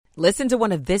Listen to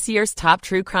one of this year's top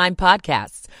true crime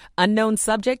podcasts. Unknown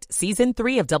Subject, Season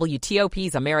 3 of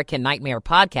WTOP's American Nightmare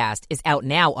podcast is out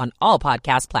now on all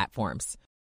podcast platforms.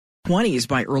 20s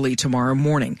by early tomorrow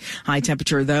morning. High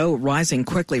temperature, though, rising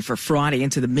quickly for Friday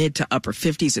into the mid to upper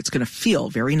 50s. It's going to feel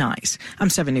very nice. I'm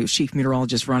 7 News Chief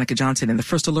Meteorologist Veronica Johnson in the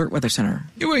First Alert Weather Center.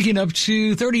 You're waking up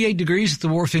to 38 degrees at the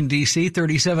Wharf in D.C.,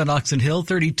 37 Oxon Hill,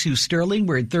 32 Sterling.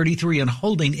 We're at 33 and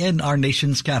holding in our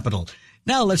nation's capital.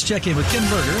 Now let's check in with Ken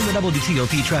Berger in the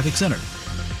WTOP Traffic Center.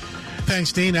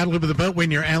 Thanks, Dean. Out of the Beltway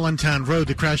near Allentown Road,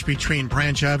 the crash between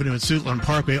Branch Avenue and Suitland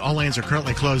Parkway. All lanes are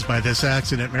currently closed by this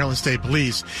accident. Maryland State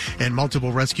Police and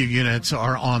multiple rescue units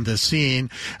are on the scene.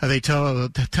 They tell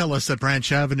us that Branch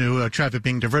Avenue, traffic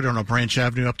being diverted on Branch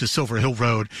Avenue up to Silver Hill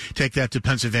Road. Take that to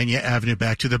Pennsylvania Avenue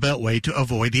back to the Beltway to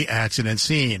avoid the accident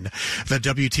scene. The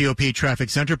WTOP Traffic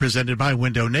Center presented by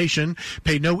Window Nation.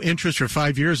 Pay no interest for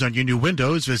 5 years on your new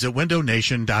windows. Visit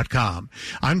windownation.com.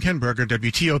 I'm Ken Berger,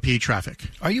 WTOP Traffic.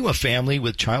 Are you a family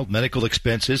with child medical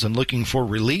expenses and looking for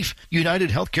relief? United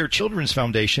Healthcare Children's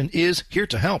Foundation is here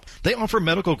to help. They offer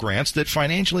medical grants that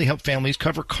financially help families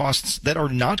cover costs that are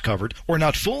not covered or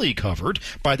not fully covered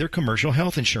by their commercial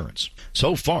health insurance.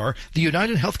 So far, the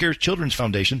United Healthcare Children's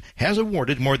Foundation has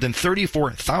awarded more than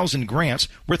 34,000 grants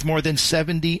worth more than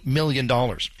 $70 million.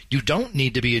 You don't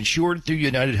need to be insured through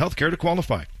United Healthcare to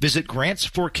qualify. Visit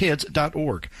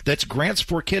grantsforkids.org. That's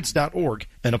grantsforkids.org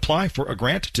and apply for a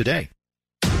grant today.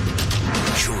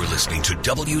 You're listening to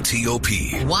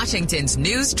WTOP, Washington's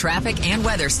news, traffic, and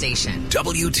weather station.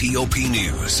 WTOP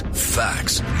News.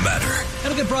 Facts matter.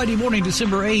 And a good Friday morning,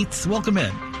 December 8th. Welcome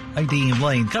in. I'm Dean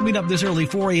Lane. Coming up this early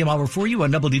 4 a.m. hour for you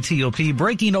on WTOP.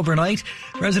 Breaking overnight,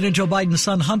 President Joe Biden's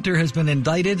son Hunter has been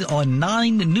indicted on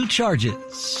 9 new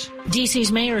charges.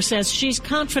 D.C.'s mayor says she's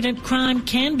confident crime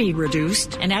can be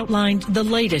reduced and outlined the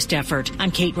latest effort. I'm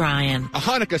Kate Ryan. A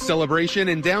Hanukkah celebration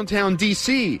in downtown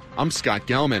D.C. I'm Scott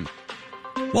Gelman.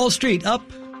 Wall Street up,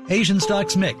 Asian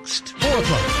stocks mixed. 4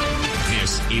 o'clock.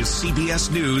 This is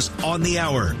CBS News on the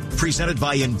Hour, presented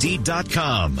by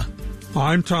Indeed.com.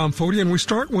 I'm Tom Foti, and we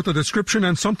start with a description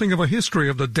and something of a history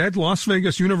of the dead Las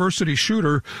Vegas University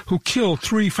shooter who killed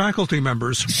 3 faculty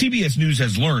members. CBS News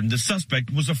has learned the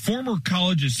suspect was a former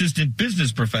college assistant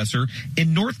business professor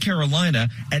in North Carolina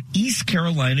at East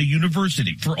Carolina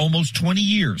University for almost 20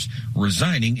 years,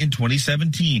 resigning in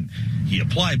 2017. He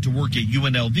applied to work at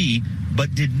UNLV,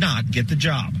 but did not get the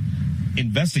job.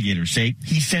 Investigators say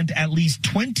he sent at least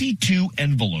 22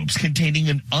 envelopes containing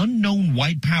an unknown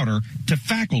white powder to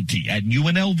faculty at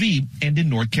UNLV and in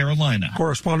North Carolina.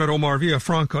 Correspondent Omar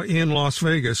Villafranca in Las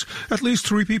Vegas. At least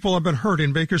 3 people have been hurt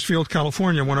in Bakersfield,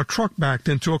 California, when a truck backed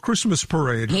into a Christmas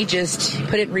parade. He just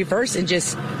put it in reverse and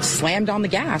just slammed on the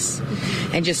gas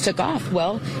and just took off.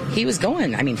 Well, he was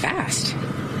going, fast.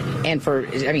 And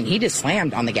he just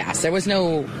slammed on the gas. There was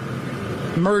no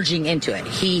merging into it.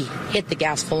 He hit the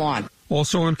gas full on.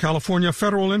 Also in California,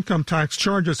 federal income tax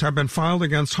charges have been filed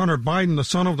against Hunter Biden, the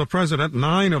son of the president,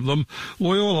 9 of them.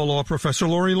 Loyola law professor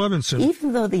Lori Levinson.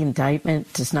 Even though the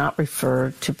indictment does not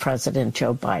refer to President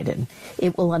Joe Biden,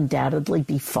 it will undoubtedly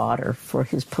be fodder for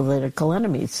his political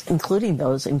enemies, including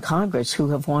those in Congress who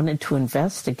have wanted to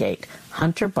investigate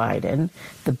Hunter Biden,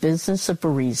 the business of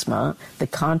Burisma, the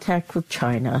contact with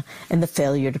China, and the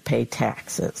failure to pay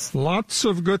taxes. Lots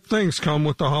of good things come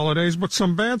with the holidays, but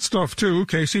some bad stuff, too.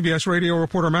 KCBS radio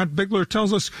reporter Matt Bigler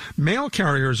tells us mail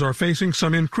carriers are facing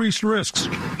some increased risks.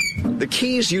 The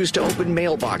keys used to open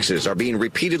mailboxes are being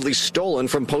repeatedly stolen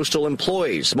from postal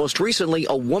employees. Most recently,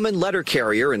 a woman letter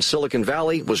carrier in Silicon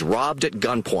Valley was robbed at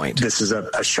gunpoint. This is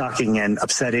a shocking and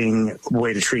upsetting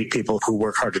way to treat people who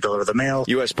work hard to deliver the mail.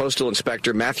 U.S. Postal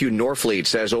Inspector Matthew Norfleet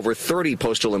says over 30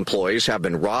 postal employees have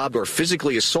been robbed or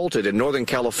physically assaulted in Northern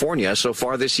California so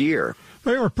far this year.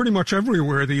 They are pretty much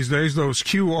everywhere these days, those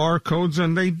QR codes,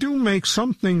 and they do make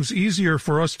some things easier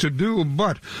for us to do,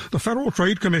 but the Federal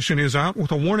Trade Commission is out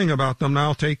with a warning about them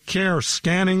now. Take care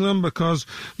scanning them because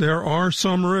there are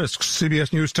some risks.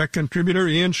 CBS News tech contributor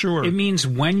Ian Schuer. It means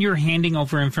when you're handing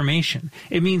over information.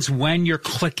 It means when you're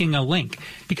clicking a link.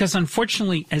 Because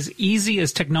unfortunately, as easy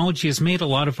as technology has made a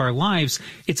lot of our lives,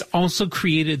 it's also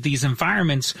created these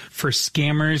environments for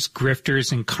scammers,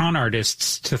 grifters, and con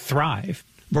artists to thrive.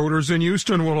 Voters in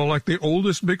Houston will elect the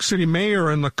oldest big city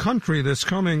mayor in the country this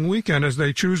coming weekend as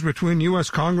they choose between U.S.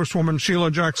 Congresswoman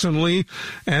Sheila Jackson Lee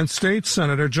and State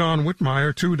Senator John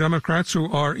Whitmire, 2 Democrats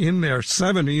who are in their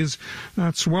 70s.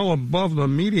 That's well above the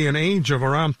median age of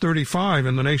around 35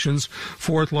 in the nation's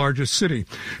 4th largest city.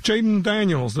 Jaden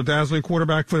Daniels, the dazzling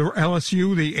quarterback for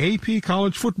LSU, the AP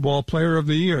College Football Player of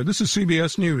the Year. This is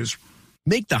CBS News.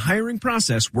 Make the hiring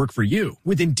process work for you.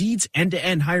 With Indeed's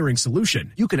end-to-end hiring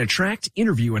solution, you can attract,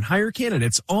 interview, and hire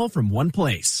candidates all from one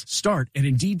place. Start at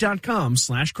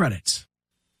Indeed.com/credits.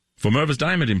 For Mervis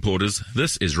Diamond Importers,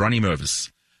 this is Ronnie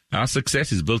Mervis. Our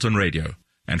success is built on radio,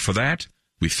 and for that,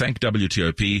 we thank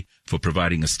WTOP for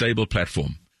providing a stable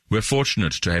platform. We're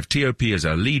fortunate to have TOP as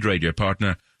our lead radio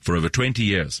partner for over 20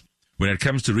 years. When it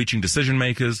comes to reaching decision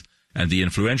makers and the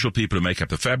influential people who make up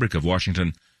the fabric of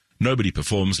Washington, nobody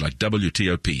performs like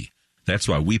WTOP. That's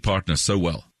why we partner so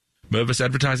well. Mervis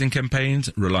advertising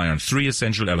campaigns rely on 3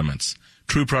 essential elements: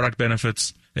 true product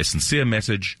benefits, a sincere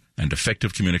message, and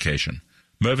effective communication.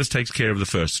 Mervis takes care of the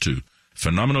first 2,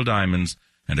 phenomenal diamonds,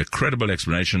 and a credible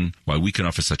explanation why we can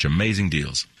offer such amazing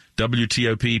deals.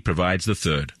 WTOP provides the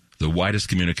third, the widest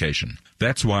communication.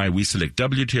 That's why we select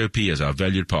WTOP as our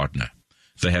valued partner.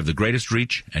 They have the greatest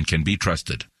reach and can be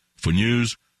trusted. For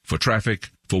news, for traffic,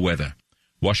 for weather.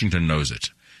 Washington knows it.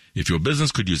 If your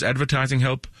business could use advertising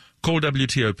help, call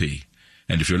WTOP.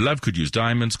 And if your love could use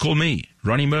diamonds, call me,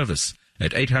 Ronnie Mervis,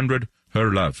 at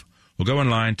 800-HER-LOVE, or go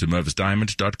online to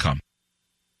mervisdiamond.com.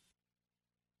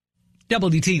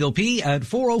 WTOP at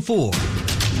 4:04.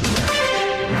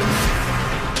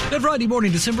 Good Friday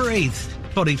morning, December 8th,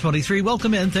 2023.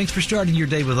 Welcome in. Thanks for starting your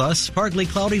day with us. Partly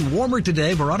cloudy, warmer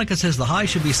today. Veronica says the high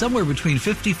should be somewhere between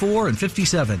 54 and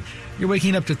 57. You're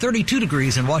waking up to 32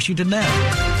 degrees in Washington now.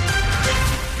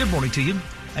 Good morning to you.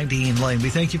 I'm Dean Lane. We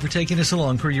thank you for taking us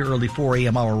along for your early 4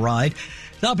 a.m. hour ride.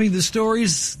 Topping the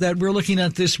stories that we're looking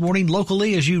at this morning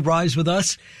locally as you rise with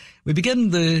us. We begin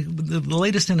the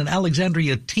latest in an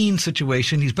Alexandria teen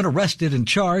situation. He's been arrested and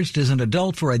charged as an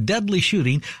adult for a deadly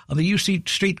shooting on the UC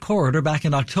Street corridor back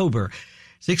in October.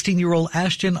 16-year-old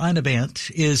Ashton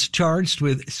Inabant is charged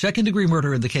with second-degree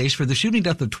murder in the case for the shooting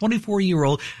death of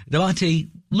 24-year-old Devontae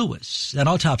Lewis. An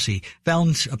autopsy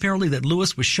found apparently that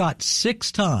Lewis was shot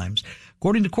 6 times.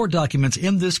 According to court documents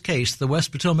in this case, the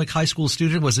West Potomac High School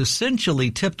student was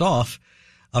essentially tipped off,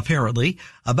 apparently,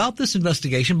 about this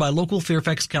investigation by local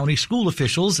Fairfax County school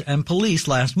officials and police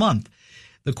last month.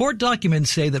 The court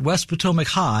documents say that West Potomac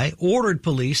High ordered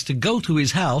police to go to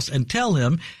his house and tell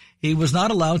him he was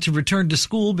not allowed to return to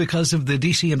school because of the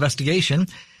D.C. investigation,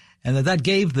 and that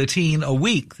gave the teen a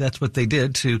week. That's what they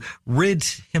did, to rid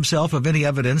himself of any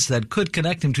evidence that could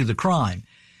connect him to the crime.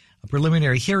 A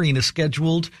preliminary hearing is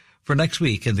scheduled for next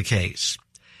week in the case.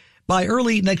 By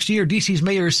early next year, D.C.'s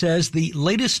mayor says the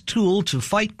latest tool to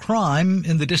fight crime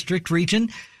in the district region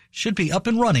should be up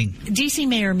and running. D.C.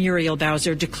 Mayor Muriel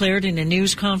Bowser declared in a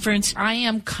news conference, I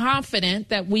am confident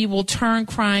that we will turn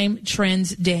crime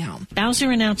trends down.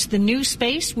 Bowser announced the new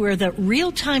space where the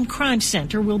Real-Time Crime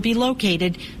Center will be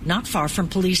located not far from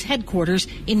police headquarters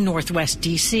in Northwest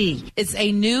D.C. It's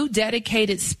a new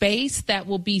dedicated space that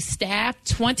will be staffed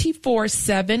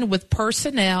 24/7 with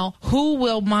personnel who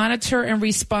will monitor and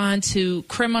respond to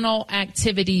criminal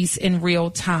activities in real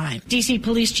time. D.C.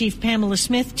 Police Chief Pamela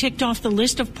Smith ticked off the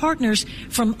list of partners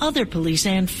from other police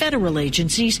and federal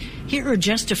agencies. Here are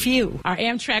just a few. Our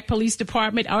Amtrak Police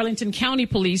Department, Arlington County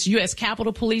Police, U.S.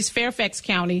 Capitol Police, Fairfax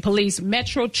County Police,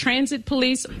 Metro Transit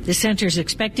Police. The center is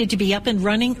expected to be up and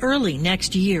running early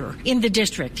next year. In the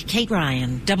district, Kate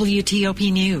Ryan,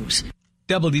 WTOP News.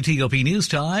 WTOP News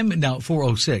Time, now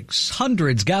 4:06.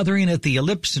 Hundreds gathering at the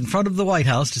Ellipse in front of the White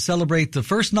House to celebrate the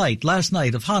last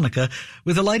night of Hanukkah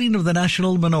with the lighting of the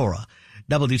national menorah.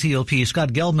 WTOP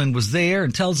Scott Gelman was there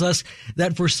and tells us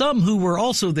that for some who were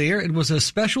also there, it was a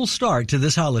special start to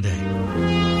this holiday.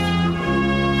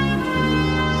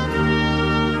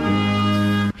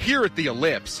 Here at the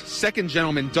Ellipse, Second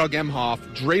Gentleman Doug Emhoff,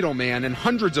 Dreidel Man, and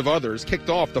hundreds of others kicked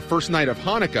off the first night of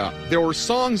Hanukkah. There were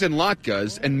songs and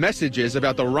latkes and messages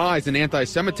about the rise in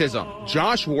anti-Semitism.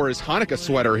 Josh wore his Hanukkah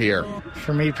sweater here.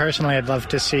 For me personally, I'd love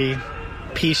to see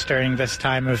peace during this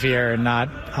time of year and not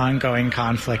ongoing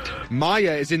conflict.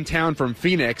 Maya is in town from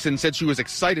Phoenix and said she was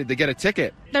excited to get a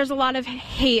ticket. There's a lot of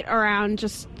hate around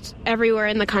just everywhere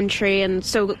in the country, and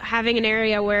so having an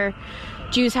area where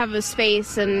Jews have a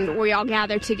space and we all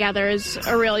gather together is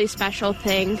a really special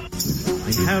thing.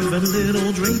 I have a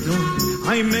little dreidel,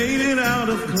 I made it out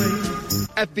of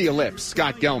clay. At the Ellipse,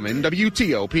 Scott Gelman,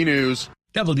 WTOP News.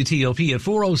 WTOP at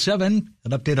 4:07.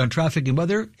 An update on traffic and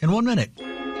weather in 1 minute.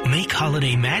 Make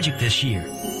holiday magic this year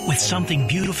with something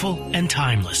beautiful and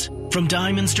timeless from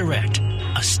Diamonds Direct.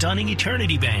 A stunning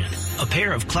eternity band, a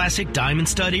pair of classic diamond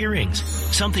stud earrings,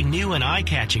 something new and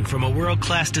eye-catching from a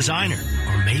world-class designer,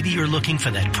 or maybe you're looking for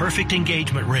that perfect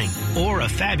engagement ring or a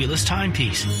fabulous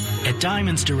timepiece. At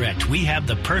Diamonds Direct, we have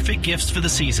the perfect gifts for the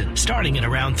season, starting at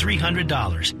around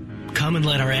 $300. Come and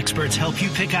let our experts help you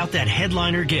pick out that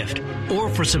headliner gift. Or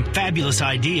for some fabulous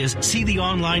ideas, see the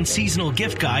online seasonal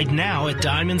gift guide now at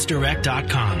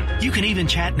diamondsdirect.com. You can even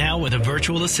chat now with a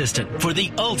virtual assistant for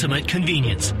the ultimate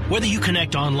convenience. Whether you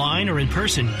connect online or in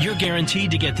person, you're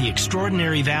guaranteed to get the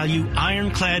extraordinary value,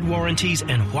 ironclad warranties,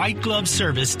 and white glove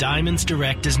service Diamonds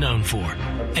Direct is known for.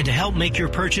 And to help make your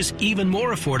purchase even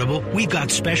more affordable, we've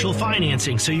got special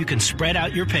financing so you can spread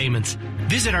out your payments.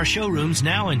 Visit our showrooms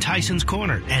now in Tyson's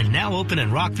Corner and now open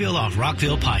in Rockville off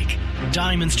Rockville Pike.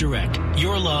 Diamonds Direct.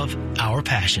 Your love, our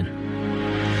passion.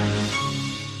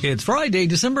 It's Friday,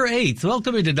 December 8th.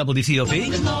 Welcome into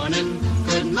WTOP. Good morning.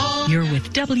 Good morning. You're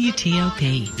with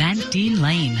WTOP, Van Dean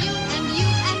Lane.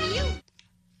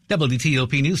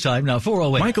 WTOP News Time, now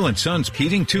 4:08. Michael and Son's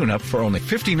heating tune-up for only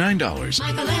 $59.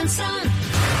 Michael and Son.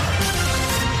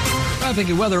 Traffic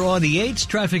and weather on the 8th.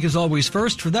 Traffic is always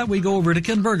first. For that, we go over to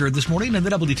Ken Berger this morning in the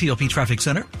WTOP Traffic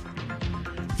Center.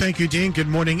 Thank you, Dean. Good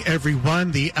morning, everyone.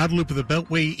 The outer loop of the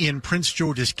Beltway in Prince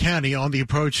George's County on the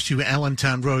approach to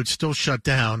Allentown Road still shut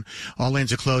down. All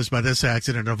lanes are closed by this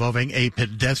accident involving a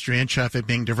pedestrian. Traffic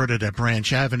being diverted at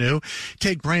Branch Avenue.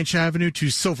 Take Branch Avenue to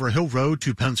Silver Hill Road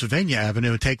to Pennsylvania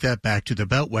Avenue and take that back to the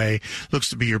Beltway. Looks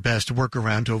to be your best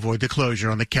workaround to avoid the closure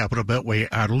on the Capitol Beltway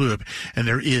outer loop. And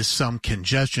there is some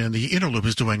congestion. The inner loop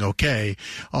is doing okay.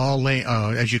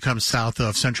 As you come south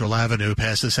of Central Avenue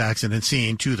past this accident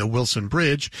scene to the Wilson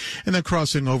Bridge, and then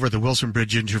crossing over the Wilson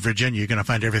Bridge into Virginia, you're going to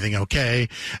find everything okay.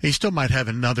 You still might have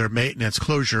another maintenance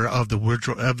closure of the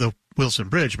Wilson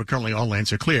Bridge, but currently all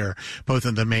lanes are clear, both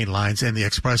in the main lines and the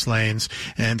express lanes,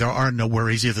 and there are no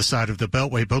worries either side of the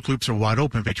Beltway. Both loops are wide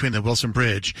open between the Wilson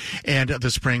Bridge and the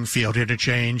Springfield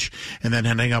interchange, and then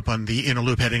heading up on the inner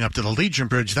loop, heading up to the Legion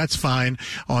Bridge. That's fine.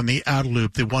 On the outer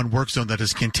loop, the one work zone that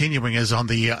is continuing is on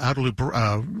the outer loop,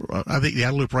 the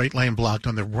outer loop right lane blocked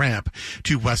on the ramp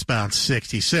to westbound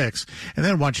 66, and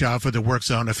then watch out for the work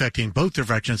zone affecting both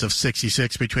directions of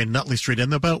 66 between Nutley Street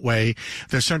and the Beltway.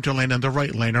 The center lane and the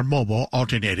right lane are mobile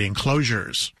alternating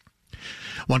closures.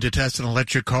 Want to test an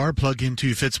electric car? Plug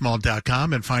into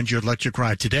Fitzmall.com and find your electric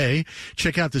ride today.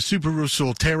 Check out the Subaru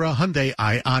Solterra, Hyundai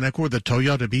Ioniq, or the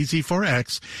Toyota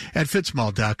BZ4X at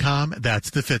Fitzmall.com. That's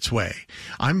the Fitz way.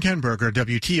 I'm Ken Berger,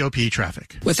 WTOP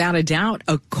Traffic. Without a doubt,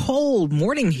 a cold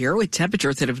morning here with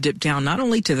temperatures that have dipped down not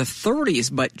only to the 30s,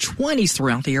 but 20s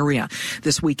throughout the area.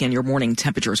 This weekend, your morning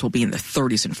temperatures will be in the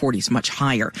 30s and 40s, much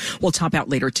higher. We'll top out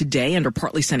later today under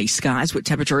partly sunny skies with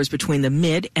temperatures between the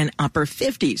mid and upper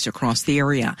 50s across the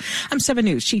area. I'm 7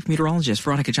 News Chief Meteorologist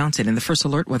Veronica Johnson in the First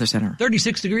Alert Weather Center.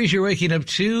 36 degrees you're waking up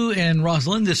to in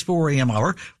Roslyn this 4 a.m.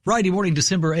 hour. Friday morning,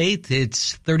 December 8th,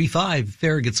 it's 35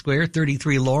 Farragut Square,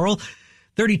 33 Laurel,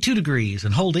 32 degrees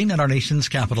and holding at our nation's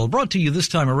capital. Brought to you this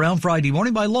time around Friday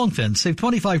morning by Long Fence. Save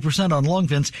 25% on Long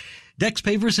Fence decks,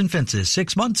 pavers, and fences.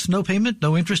 6 months, no payment,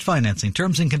 no interest financing.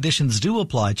 Terms and conditions do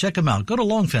apply. Check them out. Go to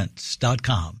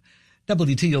longfence.com.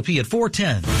 WTOP at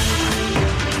 4:10.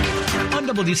 On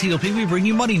WTOP, we bring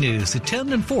you money news at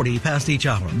 10 and 40 past each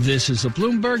hour. This is a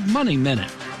Bloomberg Money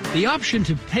Minute. The option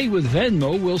to pay with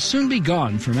Venmo will soon be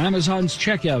gone from Amazon's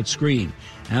checkout screen.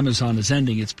 Amazon is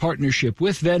ending its partnership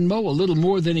with Venmo a little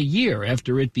more than a year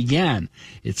after it began.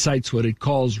 It cites what it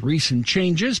calls recent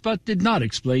changes, but did not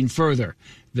explain further.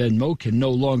 Venmo can no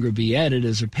longer be added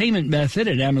as a payment method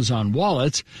in Amazon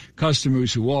wallets.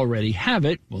 Customers who already have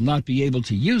it will not be able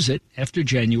to use it after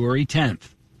January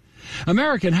 10th.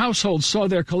 American households saw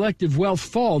their collective wealth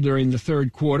fall during the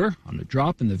third quarter on a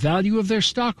drop in the value of their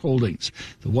stock holdings.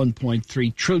 The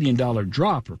 $1.3 trillion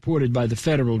drop reported by the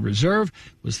Federal Reserve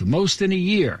was the most in a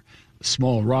year. A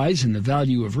small rise in the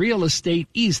value of real estate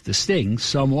eased the sting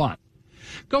somewhat.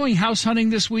 Going house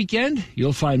hunting this weekend,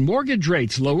 you'll find mortgage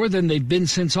rates lower than they've been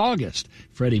since August.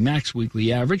 Freddie Mac's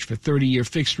weekly average for 30-year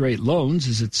fixed-rate loans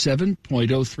is at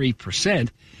 7.03%.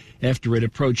 after it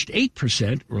approached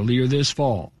 8% earlier this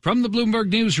fall. From the Bloomberg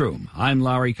Newsroom, I'm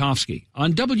Larry Kofsky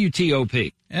on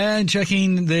WTOP. And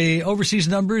checking the overseas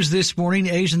numbers this morning,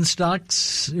 Asian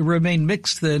stocks remain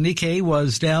mixed. The Nikkei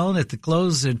was down at the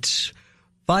close at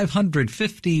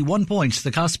 551 points.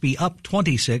 The Kospi up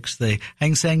 26. The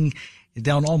Hang Seng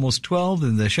down almost 12,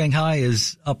 and the Shanghai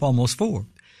is up almost 4.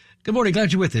 Good morning.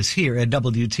 Glad you're with us here at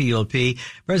WTOP.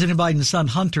 President Biden's son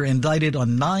Hunter indicted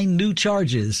on 9 new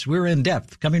charges. We're in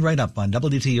depth coming right up on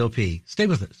WTOP. Stay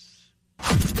with us.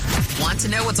 Want to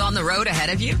know what's on the road ahead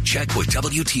of you? Check with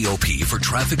WTOP for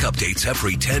traffic updates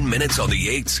every 10 minutes on the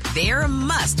 8s. They're a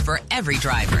must for every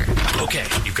driver. Okay,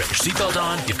 you've got your seatbelt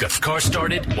on, you've got the car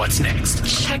started. What's next?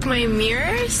 Check my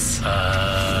mirrors.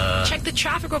 Check the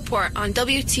traffic report on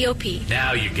WTOP.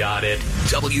 Now you got it.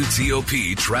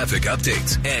 WTOP traffic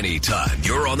updates anytime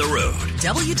you're on the road.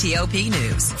 WTOP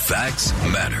News. Facts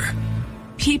matter.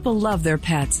 People love their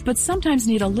pets, but sometimes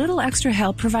need a little extra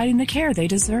help providing the care they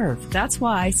deserve. That's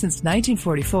why, since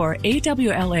 1944,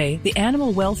 AWLA, the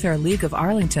Animal Welfare League of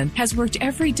Arlington, has worked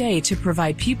every day to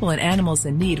provide people and animals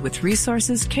in need with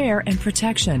resources, care, and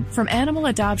protection. From animal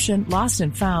adoption, lost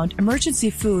and found, emergency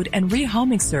food, and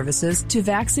rehoming services to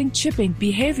vaccine, chipping,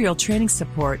 behavioral training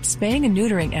support, spaying and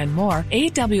neutering, and more,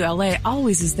 AWLA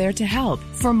always is there to help.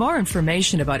 For more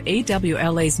information about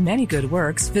AWLA's many good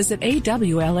works, visit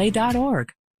awla.org.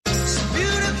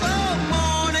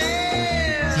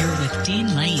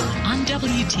 Dean Lane on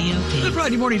WTOP. Good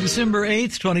Friday morning, December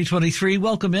 8th, 2023.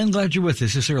 Welcome in. Glad you're with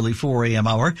us this early 4 a.m.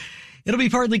 hour. It'll be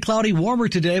partly cloudy, warmer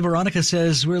today. Veronica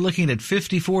says we're looking at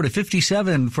 54 to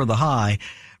 57 for the high.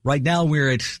 Right now we're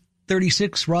at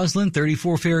 36 Roslyn,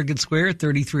 34 Farragut Square,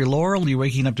 33 Laurel. You're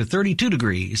waking up to 32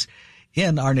 degrees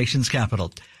in our nation's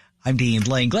capital. I'm Dean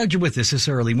Lane. Glad you're with us this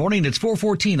early morning. It's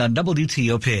 4:14 on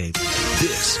WTOP.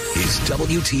 This is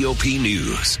WTOP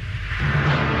News.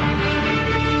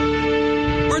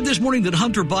 Word this morning that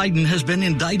Hunter Biden has been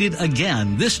indicted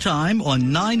again, this time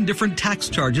on 9 different tax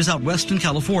charges out west in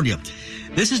California.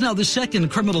 This is now the second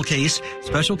criminal case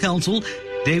special counsel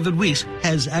David Weiss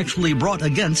has actually brought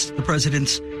against the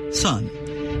president's son.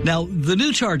 Now, the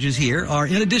new charges here are,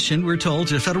 in addition, we're told,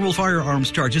 to federal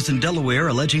firearms charges in Delaware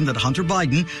alleging that Hunter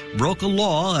Biden broke a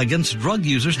law against drug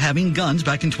users having guns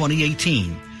back in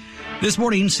 2018. This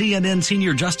morning, CNN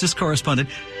senior justice correspondent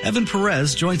Evan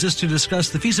Perez joins us to discuss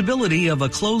the feasibility of a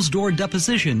closed-door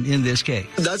deposition in this case.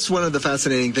 That's one of the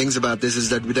fascinating things about this is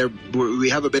that we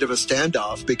have a bit of a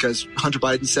standoff because Hunter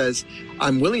Biden says,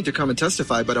 I'm willing to come and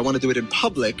testify, but I want to do it in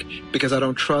public because I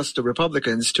don't trust the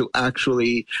Republicans to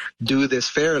actually do this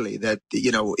fairly. That,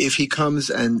 you know, if he comes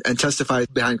and testifies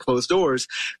behind closed doors,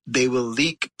 they will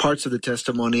leak parts of the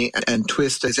testimony and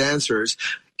twist his answers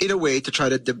in a way to try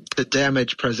to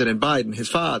damage President Biden, his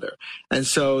father. And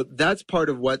so that's part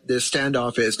of what this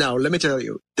standoff is. Now, let me tell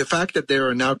you, the fact that there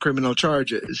are now criminal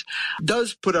charges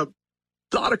does put a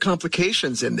lot of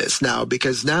complications in this now,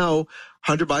 because now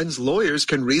Hunter Biden's lawyers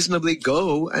can reasonably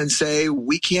go and say,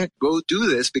 we can't go do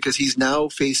this because he's now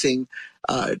facing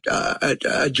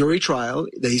a jury trial,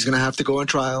 that he's going to have to go on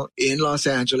trial in Los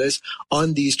Angeles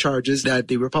on these charges that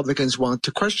the Republicans want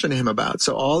to question him about.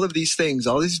 So all of these things,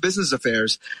 all these business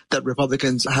affairs that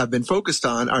Republicans have been focused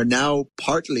on are now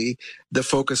partly the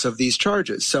focus of these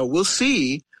charges. So we'll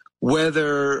see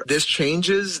whether this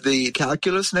changes the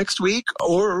calculus next week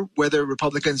or whether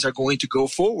Republicans are going to go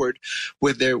forward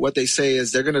with what they say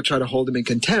is they're going to try to hold him in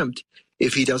contempt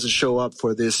if he doesn't show up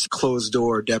for this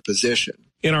closed-door deposition.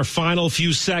 In our final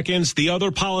few seconds, the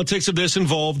other politics of this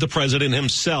involve the president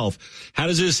himself. How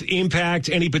does this impact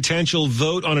any potential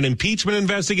vote on an impeachment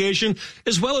investigation,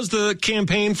 as well as the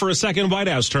campaign for a second White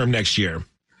House term next year?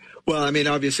 Well, I mean,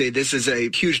 obviously, this is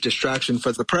a huge distraction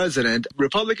for the president.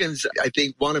 Republicans, I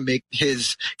think, want to make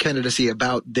his candidacy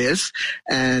about this.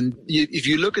 And if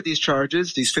you look at these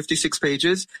charges, these 56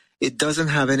 pages, it doesn't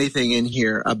have anything in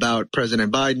here about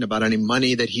President Biden, about any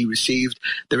money that he received.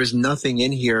 There is nothing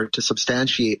in here to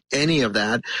substantiate any of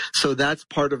that. So that's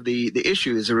part of the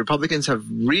issue is the Republicans have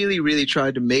really, really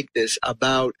tried to make this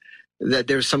about that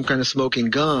there's some kind of smoking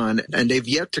gun, and they've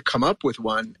yet to come up with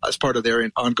one as part of their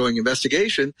ongoing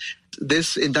investigation.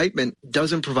 This indictment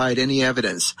doesn't provide any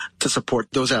evidence to support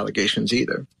those allegations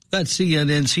either. That's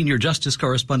CNN senior justice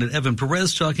correspondent Evan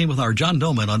Perez talking with our John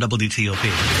Doman on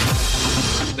WTOP.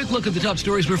 Quick look at the top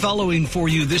stories we're following for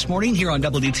you this morning here on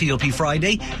WTOP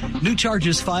Friday. New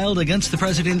charges filed against the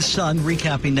president's son,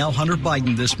 recapping now Hunter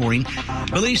Biden this morning.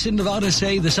 Police in Nevada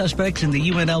say the suspect in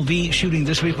the UNLV shooting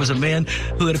this week was a man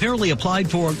who had apparently applied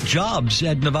for jobs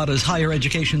at Nevada's higher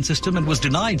education system and was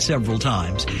denied several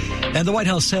times. And the White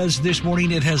House says this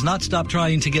morning it has not stopped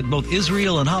trying to get both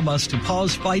Israel and Hamas to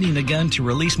pause fighting again to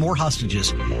release more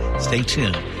hostages. Stay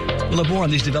tuned. We'll have more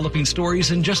on these developing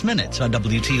stories in just minutes on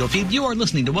WTOP. You are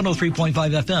listening to 103.5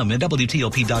 FM and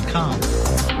WTOP.com.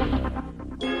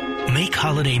 Make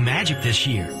holiday magic this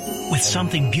year with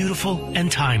something beautiful and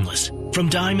timeless. From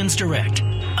Diamonds Direct,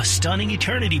 a stunning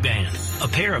eternity band, a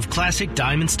pair of classic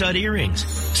diamond stud earrings,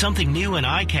 something new and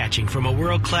eye-catching from a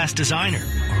world-class designer,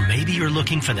 or maybe you're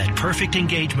looking for that perfect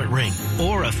engagement ring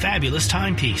or a fabulous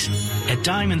timepiece. At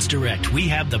Diamonds Direct, we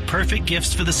have the perfect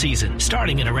gifts for the season,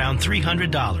 starting at around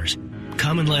 $300.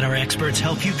 Come and let our experts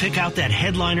help you pick out that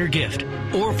headliner gift.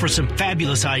 Or for some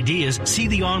fabulous ideas, see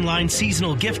the online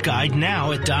seasonal gift guide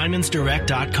now at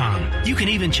diamondsdirect.com. You can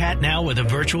even chat now with a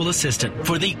virtual assistant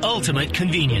for the ultimate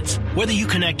convenience. Whether you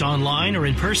connect online or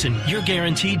in person, you're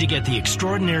guaranteed to get the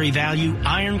extraordinary value,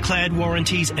 ironclad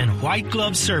warranties, and white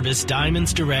glove service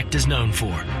Diamonds Direct is known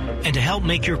for. And to help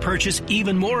make your purchase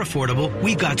even more affordable,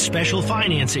 we've got special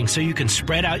financing so you can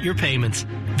spread out your payments.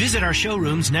 Visit our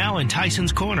showrooms now in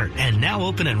Tyson's Corner and now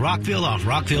open in Rockville off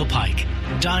Rockville Pike.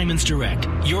 Diamonds Direct.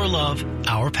 Your love,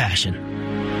 our passion.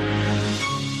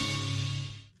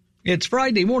 It's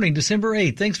Friday morning, December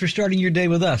 8th. Thanks for starting your day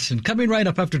with us. And coming right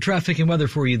up after traffic and weather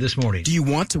for you this morning. Do you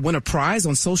want to win a prize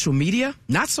on social media?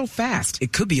 Not so fast.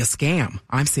 It could be a scam.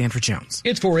 I'm Sandra Jones.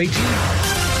 It's 4:18.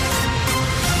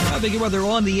 Traffic and weather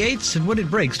on the 8s and when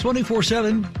it breaks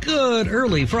 24/7. Good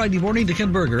early Friday morning to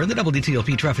Ken Berger in the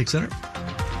WTOP Traffic Center.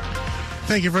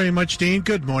 Thank you very much, Dean.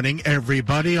 Good morning,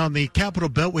 everybody. On the Capitol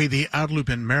Beltway, the outer loop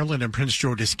in Maryland and Prince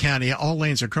George's County, all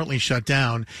lanes are currently shut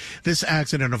down. This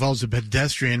accident involves a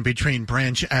pedestrian between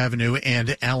Branch Avenue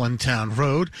and Allentown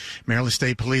Road. Maryland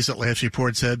State Police at last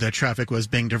report said that traffic was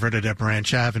being diverted at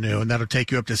Branch Avenue, and that'll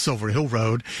take you up to Silver Hill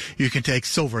Road. You can take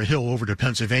Silver Hill over to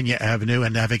Pennsylvania Avenue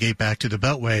and navigate back to the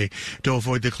Beltway to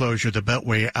avoid the closure of the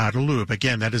Beltway outer loop.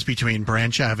 Again, that is between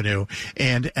Branch Avenue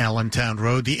and Allentown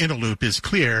Road. The inner loop is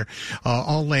clear.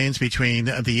 All lanes between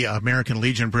the American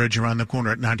Legion Bridge around the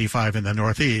corner at 95 in the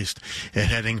northeast. And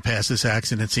heading past this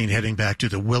accident scene, heading back to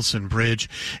the Wilson Bridge.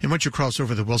 And once you cross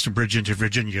over the Wilson Bridge into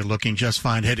Virginia, you're looking just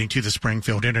fine heading to the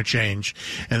Springfield interchange.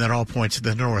 And then all points to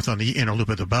the north on the inner loop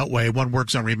of the Beltway. One work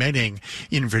zone remaining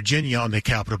in Virginia on the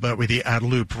Capitol Beltway, the outer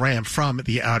loop ramp from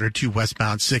the outer to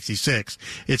westbound 66.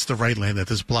 It's the right lane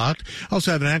that is blocked.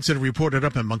 Also have an accident reported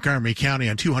up in Montgomery County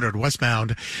on 200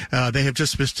 westbound. They have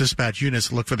just dispatched units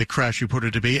to look for the crash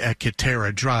reported to be at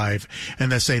Katera Drive,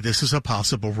 and they say this is a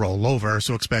possible rollover,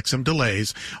 so expect some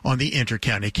delays on the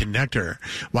inter-county connector.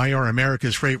 Why are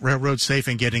America's freight railroads safe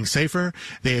and getting safer?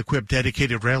 They equip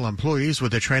dedicated rail employees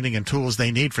with the training and tools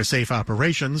they need for safe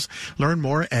operations. Learn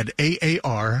more at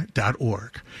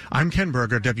AAR.org. I'm Ken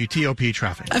Berger, WTOP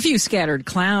Traffic. A few scattered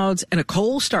clouds and a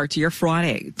cold start to your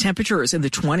Friday. Temperatures in the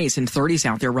 20s and 30s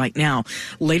out there right now.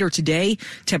 Later today,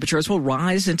 temperatures will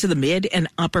rise into the mid and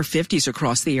upper 50s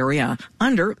across the area.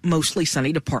 Under mostly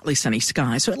sunny to partly sunny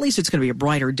skies. So at least it's going to be a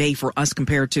brighter day for us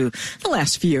compared to the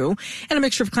last few. And a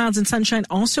mixture of clouds and sunshine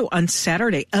also on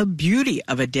Saturday. A beauty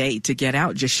of a day to get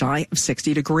out, just shy of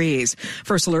 60 degrees.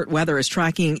 First Alert Weather is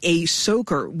tracking a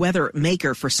soaker weather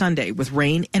maker for Sunday with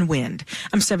rain and wind.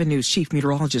 I'm 7 News Chief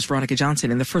Meteorologist Veronica Johnson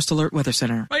in the First Alert Weather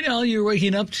Center. Right now you're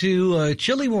waking up to a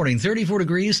chilly morning. 34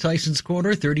 degrees, Tyson's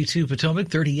Corner, 32 Potomac,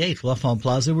 38 L'Enfant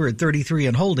Plaza. We're at 33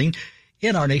 and holding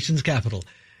in our nation's capital.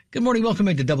 Good morning. Welcome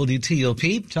back to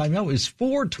WTOP. Time now is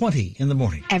 4:20 in the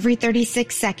morning. Every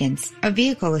 36 seconds, a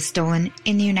vehicle is stolen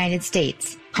in the United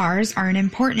States. Cars are an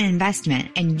important investment,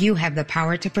 and you have the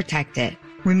power to protect it.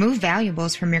 Remove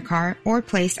valuables from your car or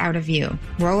place out of view.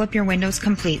 Roll up your windows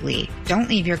completely. Don't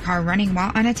leave your car running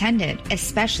while unattended,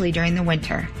 especially during the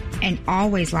winter. And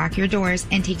always lock your doors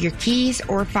and take your keys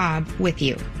or fob with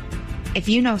you. If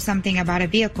you know something about a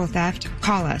vehicle theft,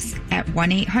 call us at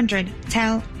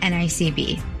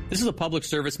 1-800-TEL-NICB. This is a public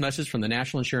service message from the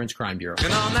National Insurance Crime Bureau.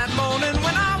 And on that morning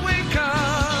when I wake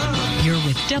up, you're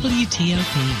with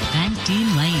WTOP and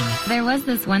Dean Lane. There was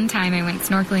this one time I went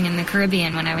snorkeling in the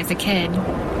Caribbean when I was a kid.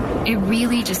 It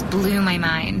really just blew my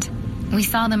mind. We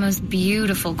saw the most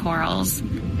beautiful corals.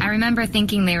 I remember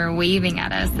thinking they were waving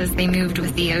at us as they moved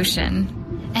with the ocean.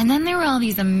 And then there were all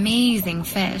these amazing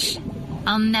fish.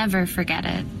 I'll never forget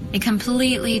it. It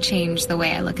completely changed the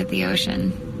way I look at the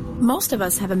ocean. Most of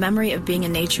us have a memory of being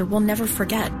in nature we'll never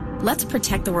forget. Let's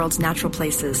protect the world's natural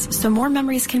places so more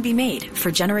memories can be made for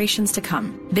generations to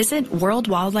come. Visit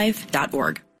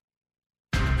worldwildlife.org.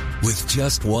 With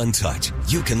just one touch,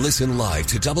 you can listen live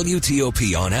to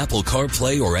WTOP on Apple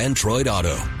CarPlay or Android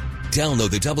Auto.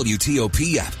 Download the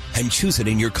WTOP app and choose it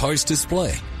in your car's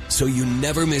display so you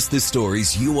never miss the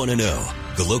stories you want to know,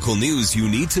 the local news you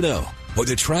need to know, or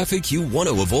the traffic you want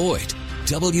to avoid.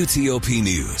 WTOP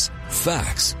News.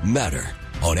 Facts matter.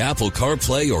 On Apple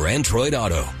CarPlay or Android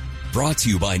Auto. Brought to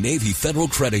you by Navy Federal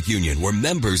Credit Union, where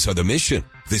members are the mission.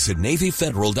 Visit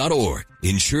NavyFederal.org.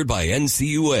 Insured by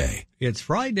NCUA. It's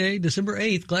Friday, December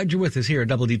 8th. Glad you're with us here at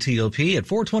WTOP at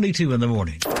 4:22 in the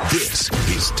morning. This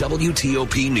is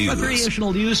WTOP News.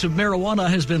 Recreational use of marijuana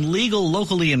has been legal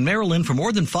locally in Maryland for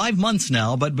more than 5 months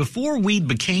now, but before weed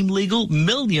became legal,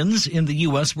 millions in the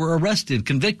U.S. were arrested,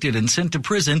 convicted, and sent to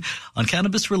prison on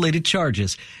cannabis-related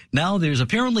charges. Now there's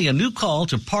apparently a new call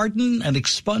to pardon and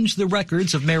expunge the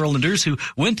records of Marylanders who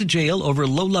went to jail over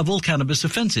low-level cannabis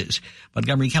offenses.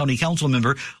 Montgomery County Council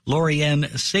member Lori Ann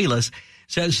Salas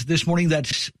says this morning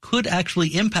that could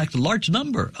actually impact a large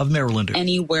number of Marylanders.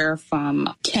 Anywhere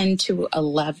from 10 to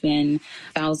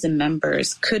 11,000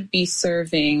 members could be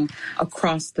serving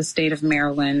across the state of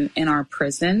Maryland in our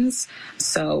prisons.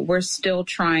 So we're still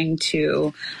trying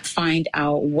to find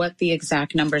out what the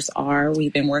exact numbers are.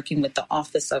 We've been working with the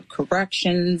Office of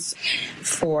Corrections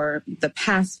for the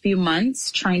past few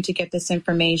months, trying to get this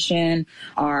information,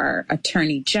 our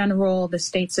Attorney General, the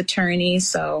state's attorney.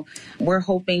 So we're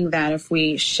hoping that if we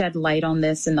shed light on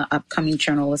this in the upcoming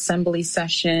General Assembly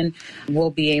session, we'll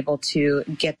be able to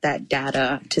get that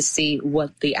data to see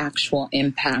what the actual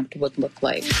impact would look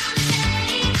like.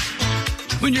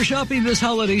 When you're shopping this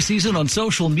holiday season on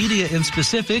social media in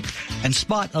specific and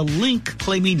spot a link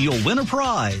claiming you'll win a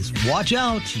prize, watch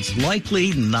out. It's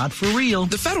likely not for real.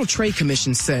 The Federal Trade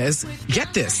Commission says,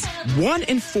 get this, 1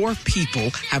 in 4 people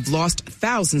have lost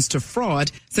thousands to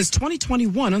fraud since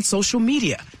 2021 on social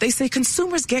media. They say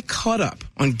consumers get caught up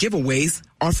on giveaways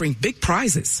offering big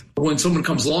prizes. When someone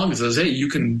comes along and says, hey, you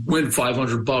can win $500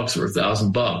 or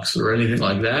 $1,000 or anything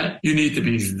like that, you need to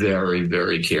be very,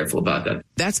 very careful about that.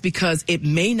 That's because it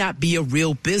may not be a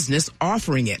real business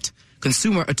offering it.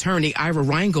 Consumer attorney Ira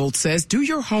Reingold says, do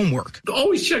your homework.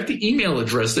 Always check the email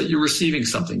address that you're receiving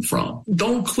something from.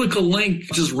 Don't click a link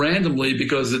just randomly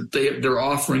because they're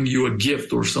offering you a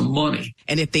gift or some money.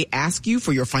 And if they ask you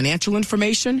for your financial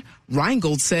information,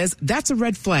 Reingold says that's a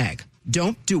red flag.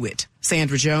 Don't do it.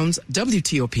 Sandra Jones,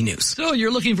 WTOP News. So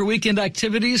you're looking for weekend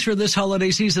activities for this holiday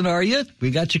season, are you?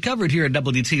 We got you covered here at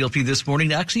WTOP this morning.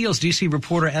 Axios D.C.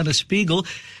 reporter Anna Spiegel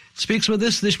speaks with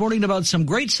us this morning about some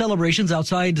great celebrations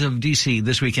outside of D.C.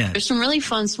 this weekend. There's some really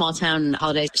fun small town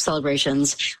holiday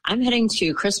celebrations. I'm heading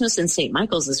to Christmas in St.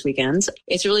 Michael's this weekend.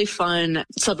 It's a really fun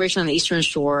celebration on the Eastern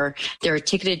Shore. There are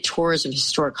ticketed tours of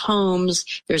historic homes.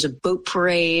 There's a boat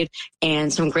parade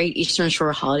and some great Eastern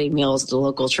Shore holiday meals at the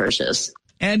local churches.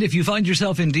 And if you find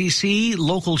yourself in D.C.,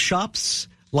 local shops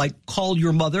like Call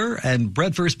Your Mother and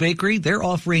Bread First Bakery, they're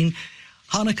offering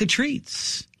Hanukkah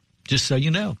treats, just so you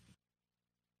know.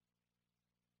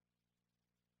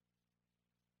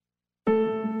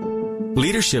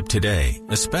 Leadership today,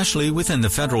 especially within the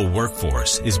federal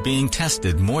workforce, is being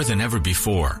tested more than ever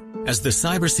before. As the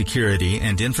Cybersecurity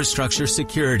and Infrastructure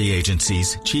Security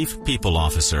Agency's Chief People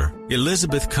Officer,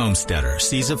 Elizabeth Comstetter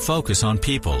sees a focus on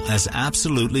people as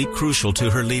absolutely crucial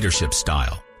to her leadership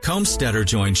style. Comstetter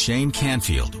joined Shane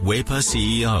Canfield, WEPA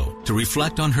CEO, to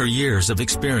reflect on her years of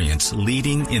experience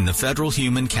leading in the federal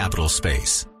human capital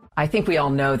space. I think we all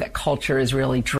know that culture is really